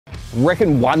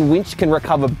Reckon one winch can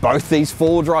recover both these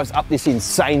 4-wheel drives up this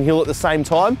insane hill at the same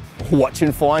time? Watch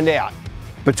and find out.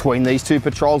 Between these two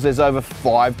patrols, there's over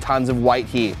 5 tons of weight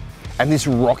here. And this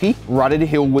rocky, rutted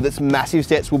hill with its massive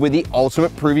steps will be the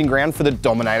ultimate proving ground for the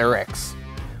Dominator X.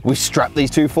 We strapped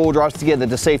these two 4-wheel drives together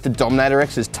to see if the Dominator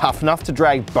X is tough enough to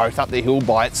drag both up the hill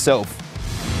by itself.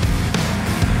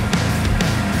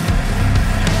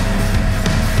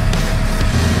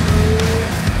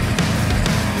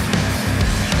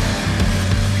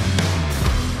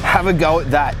 Have a go at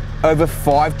that. Over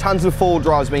 5 tons of 4-wheel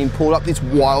drives being pulled up this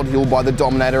wild hill by the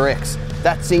Dominator X.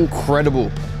 That's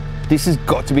incredible. This has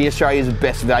got to be Australia's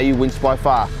best value winch by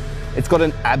far. It's got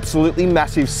an absolutely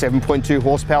massive 7.2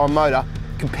 horsepower motor.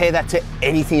 Compare that to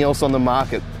anything else on the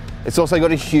market. It's also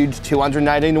got a huge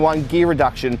 218:1 gear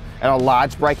reduction and a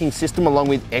large braking system along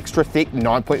with extra thick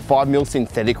 9.5mm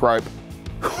synthetic rope.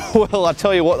 Well, I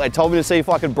tell you what, they told me to see if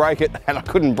I could break it and I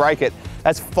couldn't break it.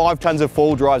 That's 5 tons of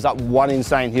 4-wheel drives up one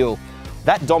insane hill.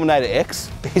 That Dominator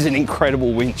X is an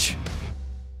incredible winch.